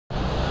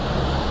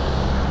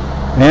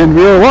And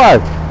we're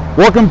live.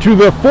 Welcome to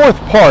the fourth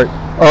part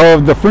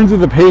of the Friends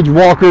of the Page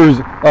Walkers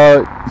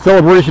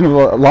celebration of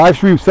a live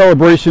stream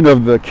celebration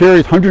of the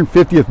Cary's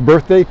 150th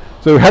birthday.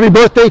 So happy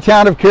birthday,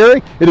 town of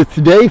Cary. It is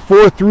today,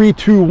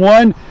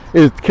 4-3-2-1.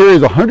 Cary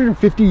is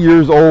 150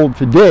 years old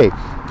today.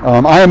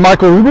 I am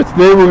Michael Rubitz.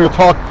 Today we're going to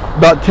talk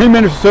about 10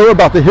 minutes or so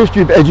about the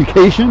history of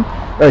education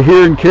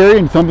here in Cary,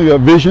 and a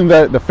vision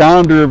that the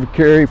founder of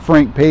Cary,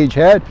 Frank Page,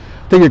 had.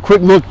 Take a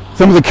quick look at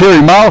some of the Cary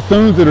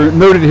milestones that are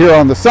noted here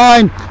on the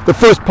sign. The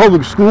first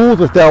public schools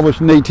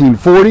established in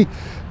 1840.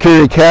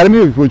 Cary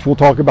Academy, which we'll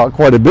talk about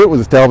quite a bit, was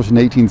established in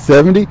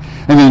 1870.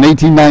 And then in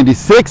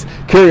 1896,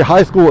 Cary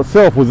High School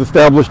itself was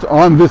established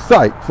on this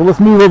site. So let's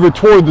move over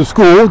toward the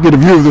school, get a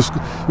view of the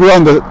school. We're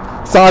on the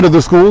side of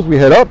the schools. We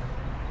head up.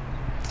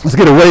 Let's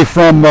get away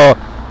from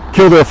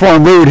Kildare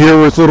Farm Road here,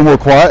 where it's a little more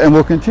quiet, and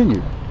we'll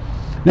continue.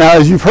 Now,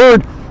 as you've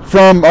heard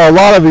from a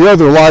lot of the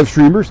other live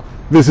streamers,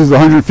 this is the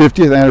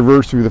 150th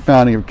anniversary of the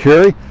founding of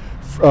Cary.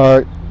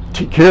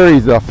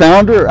 Cary's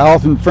founder,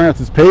 Allison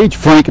Francis Page,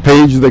 Frank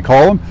Page as they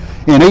call him,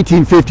 in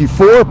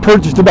 1854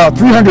 purchased about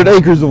 300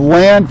 acres of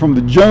land from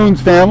the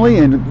Jones family,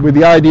 and with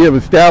the idea of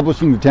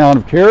establishing the town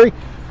of Cary.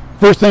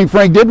 First thing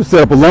Frank did was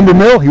set up a lumber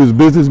mill. He was a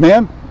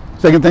businessman.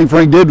 Second thing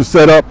Frank did was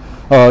set up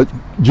a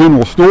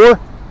general store.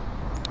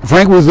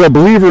 Frank was a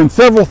believer in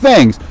several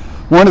things.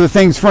 One of the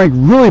things Frank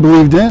really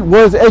believed in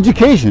was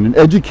education and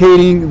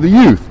educating the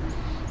youth.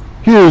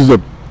 Here's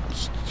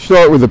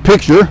start with a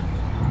picture.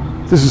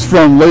 This is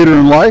from later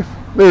in life.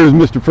 There's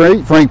Mr.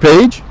 Frank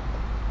Page.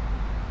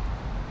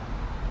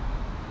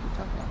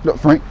 No,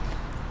 Frank.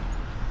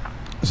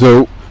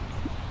 So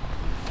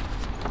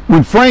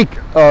when Frank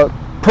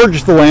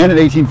purchased the land in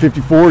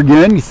 1854,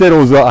 again, he said it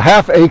was a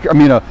half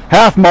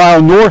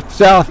mile north,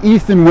 south,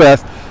 east, and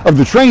west of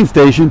the train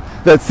station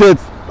that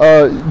sits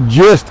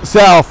just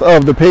south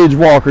of the Page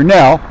Walker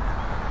now.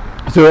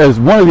 So as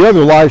one of the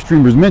other live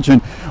streamers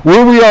mentioned,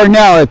 where we are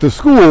now at the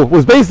school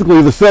was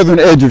basically the southern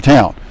edge of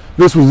town.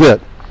 This was it.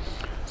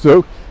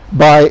 So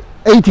by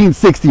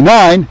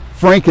 1869,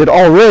 Frank had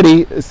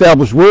already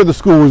established where the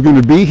school was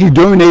going to be. He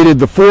donated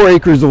the 4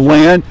 acres of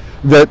land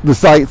that the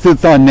site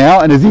sits on now,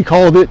 and as he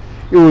called it,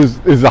 it was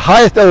the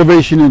highest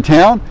elevation in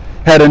town,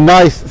 had a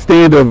nice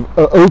stand of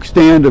oak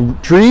stand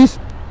of trees,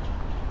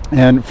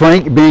 and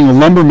Frank, being a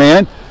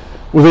lumberman,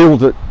 was able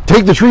to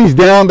take the trees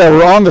down that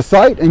were on the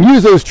site and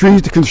use those trees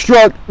to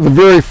construct the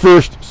very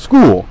first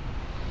school.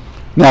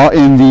 Now,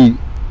 in the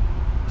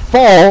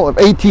fall of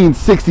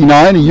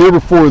 1869, a year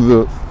before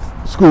the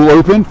school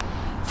opened,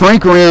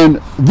 Frank ran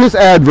this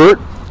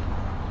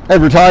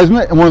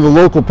advertisement in one of the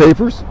local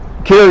papers.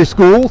 Cary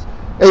Schools,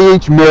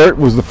 A.H. Merritt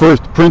was the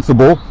first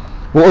principal,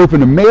 will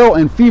open a male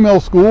and female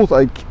schools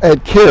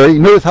at Cary.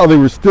 Notice how they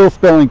were still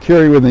spelling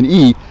Cary with an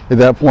E at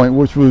that point,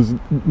 which was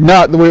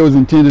not the way it was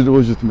intended. It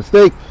was just a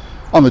mistake.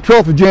 On the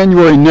 12th of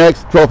January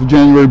next, 12th of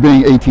January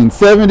being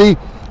 1870,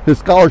 his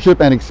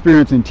scholarship and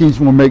experience in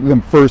teaching will make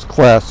them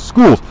first-class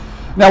schools.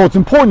 Now, what's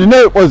important to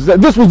note was that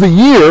this was a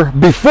year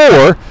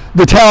before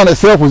the town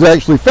itself was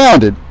actually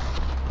founded.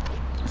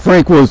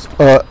 Frank was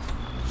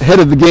head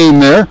of the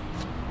game there,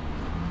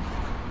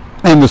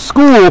 and the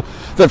school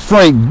that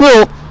Frank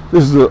built,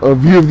 this is a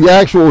view of the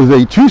actual, is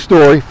a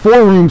 2-story,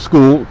 4-room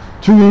school,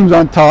 2 rooms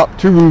on top,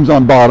 2 rooms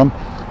on bottom.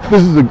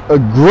 This is a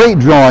great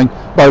drawing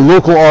by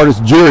local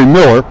artist Jerry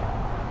Miller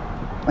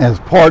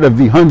as part of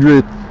the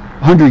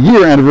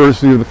 100-year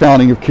anniversary of the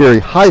founding of Cary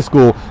High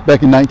School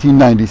back in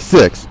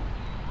 1996.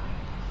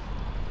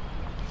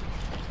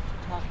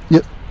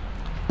 Yep,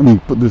 let me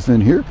put this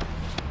in here.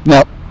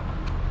 Now,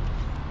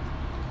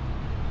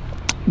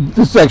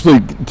 this actually,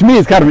 to me,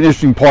 is kind of an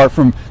interesting part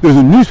from, there's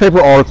a newspaper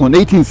article in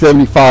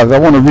 1875 that I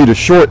want to read a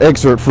short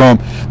excerpt from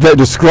that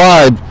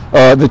described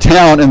the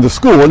town and the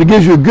school, and it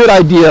gives you a good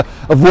idea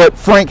of what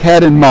Frank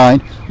had in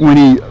mind when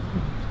he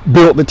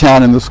built the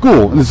town and the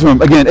school. And this is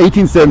from, again,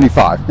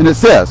 1875, and it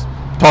says,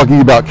 talking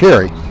about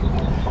Cary,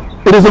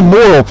 "It is a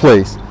moral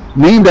place,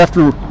 named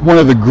after one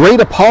of the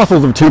great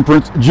apostles of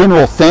temperance,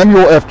 General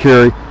Samuel F.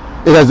 Cary.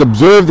 It has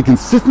observed the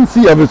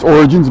consistency of its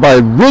origins by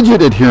a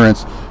rigid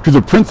adherence to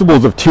the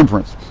principles of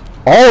temperance.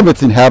 All of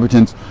its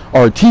inhabitants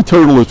are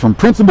teetotalers from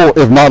principle,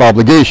 if not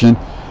obligation,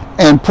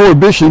 and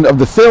prohibition of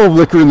the sale of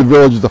liquor in the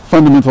village is a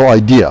fundamental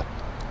idea.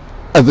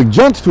 As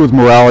adjuncts to its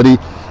morality,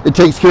 it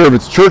takes care of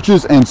its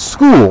churches and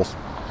schools.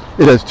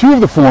 It has 2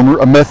 of the former,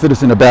 a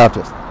Methodist and a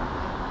Baptist.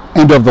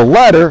 And of the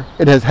latter,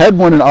 it has had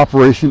one in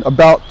operation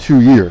about 2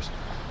 years."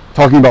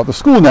 Talking about the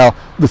school now,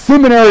 "The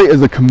seminary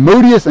is a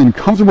commodious and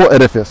comfortable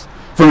edifice,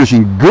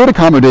 furnishing good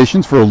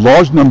accommodations for a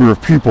large number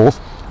of pupils.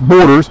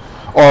 Boarders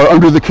are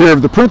under the care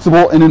of the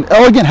principal in an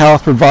elegant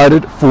house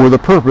provided for the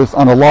purpose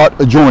on a lot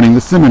adjoining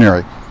the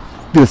seminary.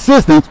 The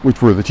assistants,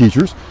 which were the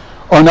teachers,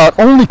 are not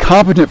only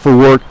competent for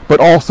work,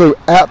 but also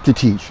apt to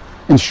teach.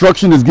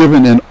 Instruction is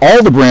given in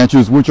all the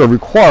branches which are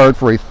required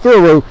for a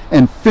thorough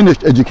and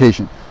finished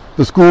education.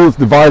 The school is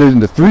divided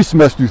into 3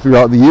 semesters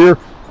throughout the year.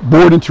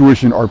 Board and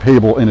tuition are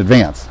payable in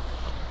advance."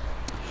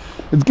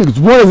 It's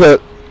one of the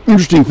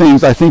interesting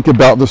things I think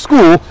about the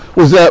school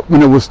was that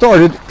when it was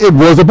started, it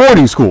was a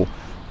boarding school.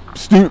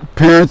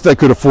 parents that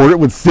could afford it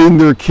would send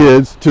their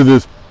kids to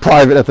this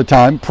private, at the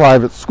time,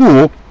 private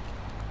school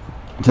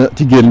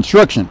to get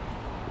instruction.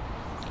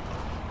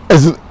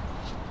 So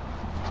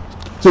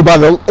by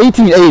the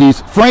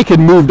 1880s, Frank had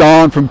moved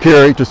on from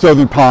Cary to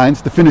Southern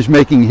Pines to finish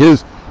making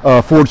his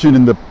fortune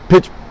in the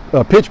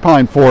pitch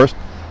pine forest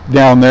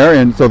down there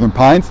in Southern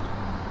Pines.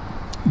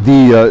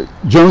 The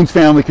Jones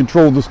family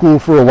controlled the school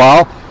for a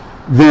while.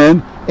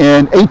 Then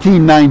in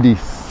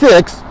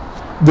 1896,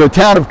 the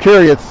town of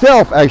Cary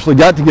itself actually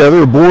got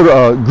together, a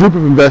group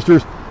of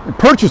investors, and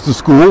purchased the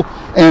school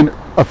and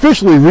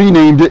officially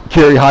renamed it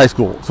Cary High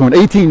School. So in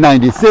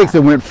 1896,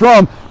 it went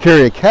from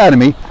Cary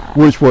Academy,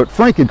 which what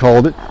Frank had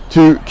called it,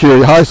 to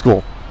Cary High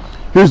School.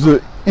 Here's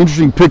the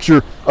interesting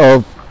picture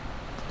of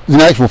an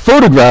actual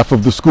photograph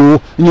of the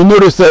school, and you'll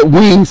notice that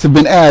wings have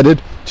been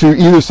added to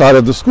either side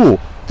of the school.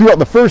 Throughout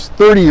the first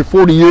 30 or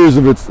 40 years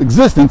of its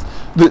existence,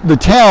 the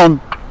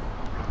town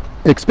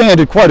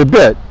expanded quite a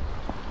bit.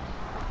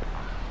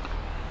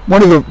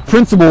 One of the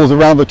principals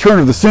around the turn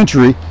of the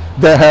century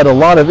that had a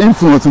lot of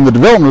influence in the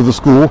development of the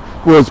school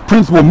was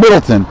Principal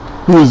Middleton,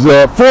 who was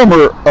a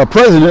former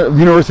president of the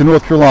University of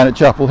North Carolina at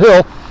Chapel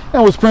Hill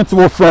and was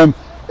principal from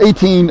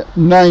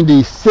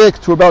 1896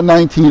 to about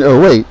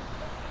 1908.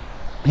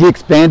 He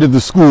expanded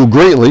the school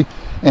greatly,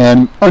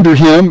 and under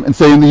him, and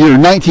say in the year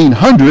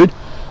 1900,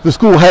 the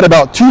school had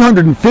about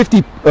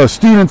 250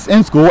 students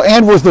in school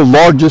and was the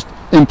largest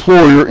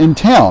employer in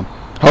town.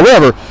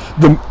 However,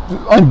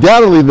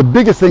 undoubtedly the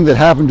biggest thing that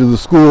happened to the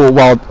school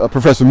while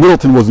Professor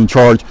Middleton was in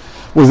charge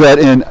was that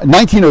in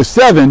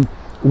 1907,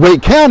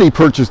 Wake County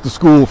purchased the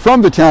school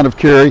from the town of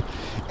Cary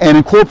and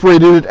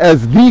incorporated it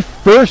as the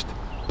first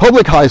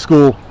public high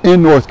school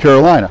in North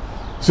Carolina.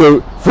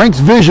 So Frank's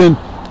vision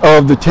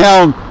of the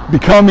town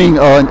becoming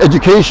an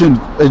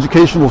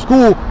educational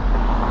school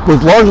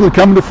was largely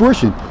coming to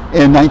fruition.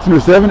 In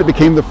 1907, it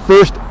became the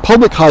first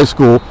public high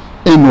school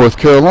in North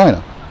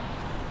Carolina.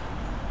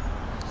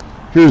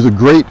 Here's a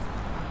great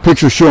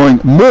picture showing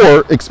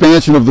more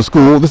expansion of the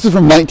school. This is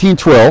from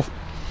 1912.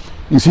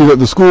 You see that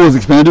the school has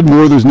expanded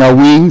more. There's now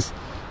wings,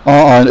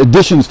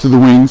 additions to the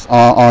wings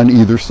on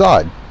either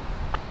side.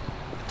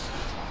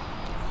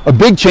 A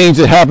big change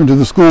that happened to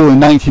the school in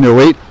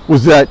 1908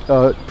 was that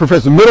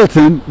Professor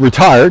Middleton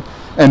retired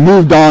and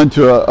moved on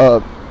to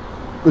a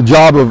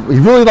job of, he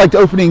really liked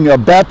opening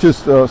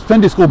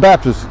Sunday school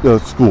Baptist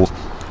schools.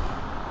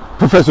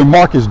 Professor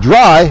Marcus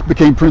Dry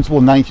became principal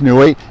in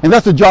 1908, and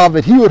that's a job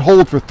that he would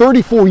hold for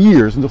 34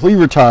 years until he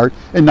retired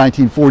in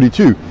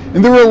 1942.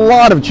 And there were a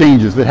lot of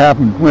changes that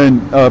happened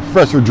when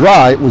Professor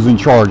Dry was in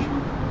charge.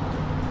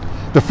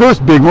 The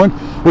first big one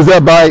was that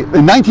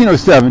in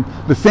 1907,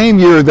 the same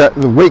year that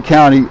the Wake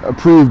County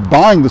approved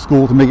buying the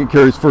school to make it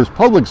Cary's first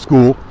public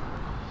school,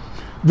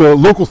 the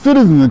local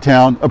citizens in the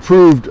town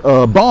approved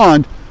a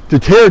bond to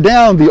tear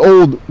down the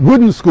old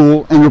wooden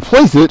school and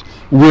replace it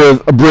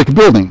with a brick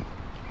building.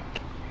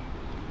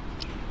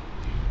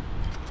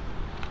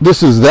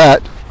 This is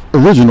that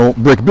original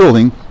brick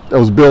building that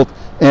was built,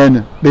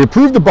 and they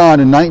approved the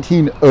bond in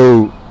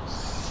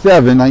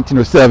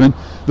 1907.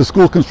 The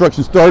school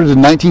construction started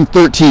in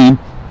 1913,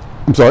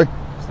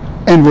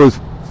 and was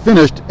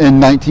finished in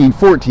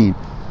 1914.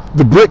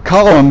 The brick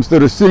columns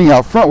that are sitting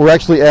out front were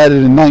actually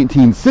added in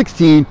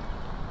 1916,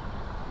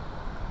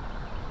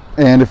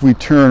 and if we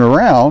turn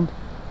around,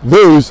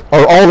 those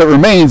are all that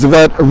remains of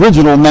that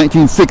original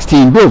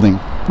 1916 building,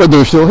 but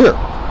they're still here.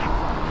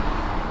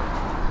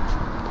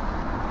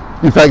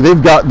 In fact,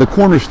 they've got the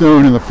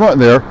cornerstone in the front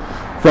there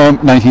from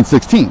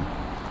 1916.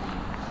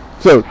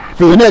 So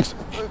for the next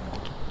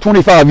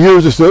 25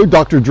 years or so,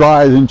 Dr.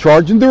 Dry is in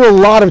charge, and there were a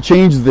lot of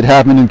changes that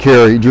happened in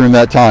Cary during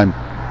that time.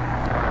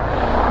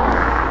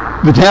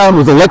 The town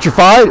was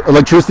electrified,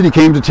 electricity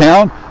came to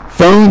town,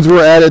 phones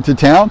were added to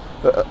town.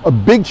 A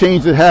big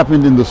change that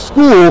happened in the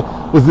school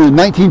was in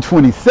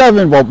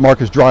 1927, while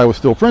Marcus Dry was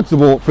still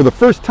principal. For the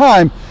first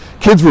time,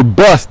 kids were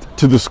bused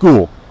to the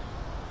school.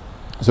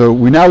 So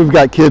we've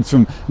got kids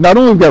from, not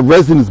only we've got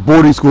residents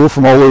boarding school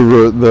from all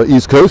over the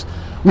East Coast,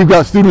 we've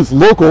got students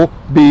local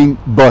being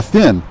bused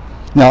in.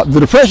 Now, the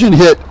Depression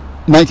hit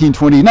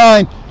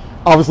 1929.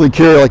 Obviously,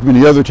 Cary, like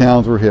many other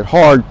towns, were hit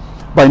hard.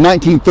 By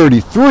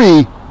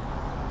 1933,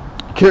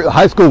 Cary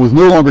High School was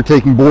no longer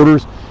taking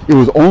boarders. It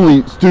was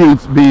only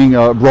students being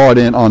brought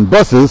in on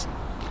buses.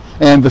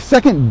 And the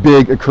second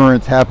big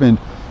occurrence happened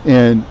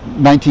in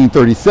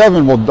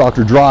 1937, while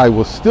Dr. Dry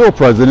was still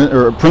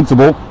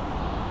principal.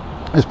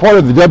 As part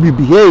of the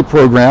WBA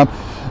program,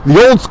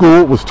 the old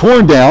school was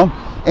torn down,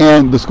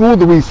 and the school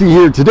that we see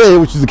here today,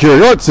 which is the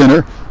Cary Art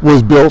Center,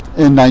 was built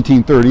in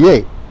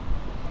 1938.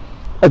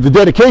 At the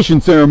dedication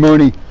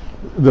ceremony,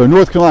 the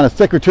North Carolina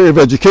Secretary of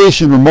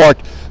Education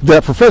remarked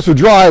that Professor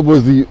Dry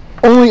was the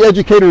only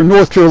educator in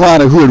North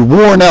Carolina who had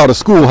worn out a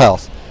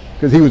schoolhouse,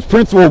 because he was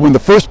principal when the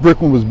first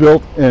brick one was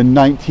built in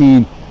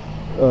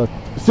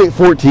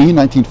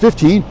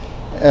 1915,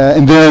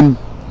 and then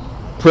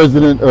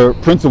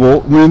principal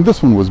when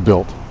this one was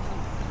built.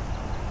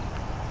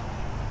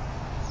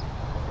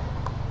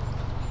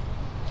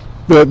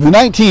 The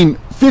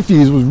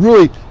 1950s was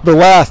really the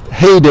last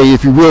heyday,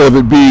 if you will, of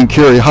it being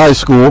Cary High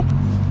School.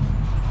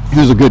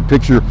 Here's a good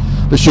picture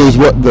that shows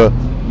what the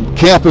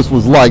campus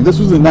was like. This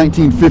was in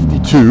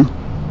 1952.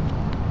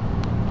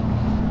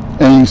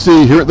 And you can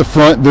see here at the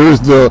front, there's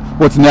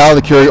what's now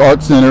the Cary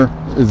Art Center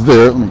is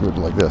there. Let me go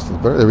like this.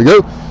 There we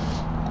go.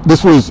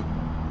 This was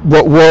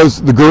what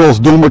was the girls'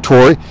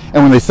 dormitory,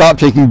 and when they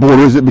stopped taking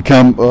boarders, it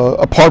became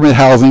apartment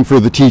housing for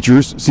the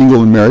teachers,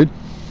 single and married.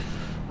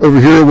 Over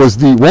here was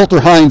the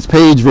Walter Hines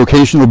Page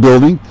Vocational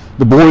Building,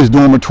 the boys'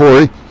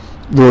 dormitory.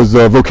 There was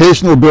a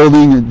vocational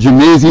building, a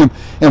gymnasium,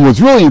 and what's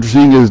really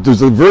interesting is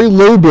there's a very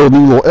low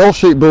building, a little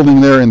L-shaped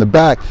building there in the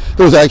back.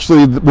 That was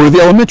actually where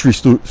the elementary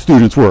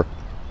students were.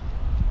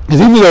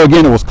 Because even though,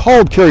 again, it was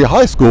called Cary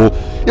High School,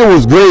 it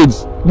was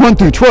grades 1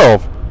 through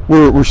 12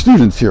 were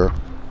students here.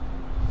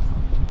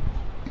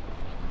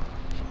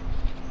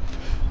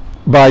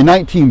 By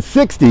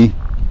 1960,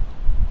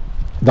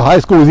 the high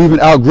school was even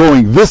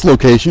outgrowing this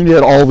location. You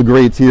had all the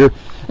grades here.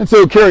 And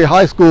so Cary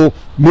High School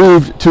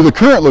moved to the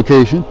current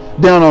location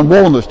down on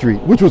Walnut Street,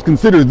 which was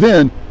considered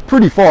then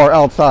pretty far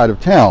outside of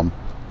town.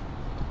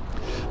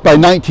 By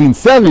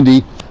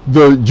 1970,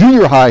 the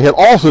junior high had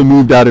also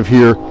moved out of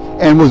here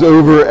and was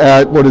over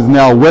at what is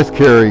now West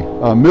Cary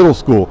Middle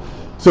School.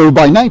 So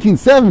by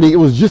 1970, it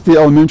was just the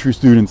elementary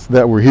students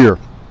that were here.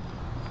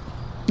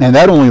 And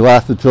that only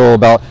lasted till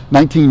about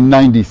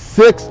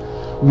 1996,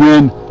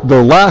 when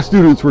the last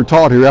students were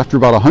taught here. After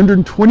about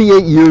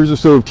 128 years or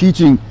so of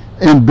teaching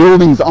in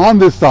buildings on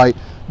this site,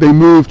 they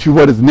moved to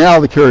what is now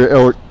the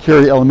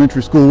Cary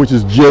Elementary School, which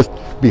is just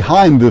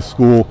behind this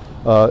school,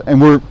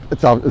 and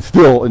it's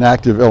still an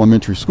active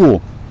elementary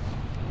school.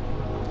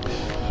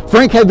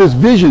 Frank had this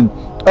vision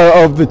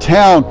of the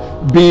town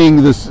being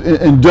this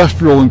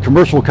industrial and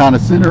commercial kind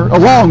of center,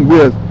 along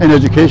with an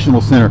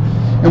educational center.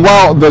 And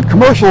while the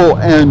commercial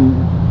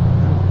and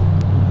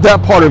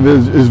that part of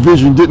his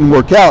vision didn't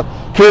work out,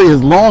 Cary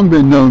has long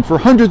been known for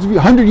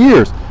 100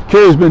 years.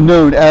 Cary has been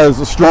known as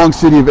a strong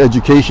city of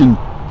education,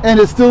 and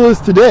it still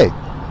is today.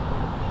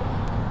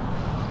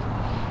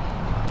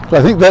 So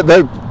I think that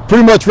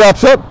pretty much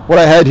wraps up what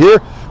I had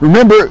here.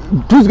 Remember,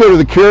 please go to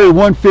the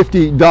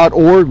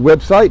Cary150.org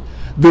website.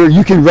 There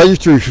you can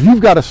register. If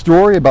you've got a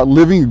story about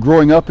living and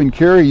growing up in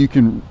Cary, you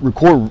can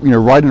record,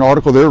 write an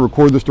article there,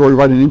 record the story,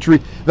 write an entry.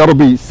 That'll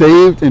be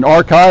saved and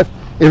archived.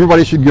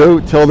 Everybody should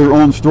go tell their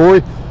own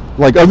story.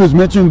 Like others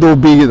mentioned, there'll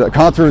be the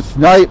concerts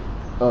tonight.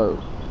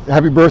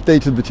 Happy birthday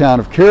to the town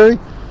of Cary.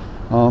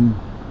 I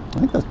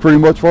think that's pretty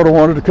much what I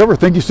wanted to cover.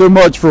 Thank you so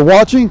much for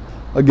watching.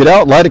 Get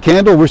out, light a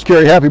candle, wish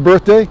Cary happy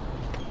birthday.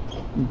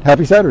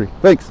 Happy Saturday.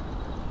 Thanks.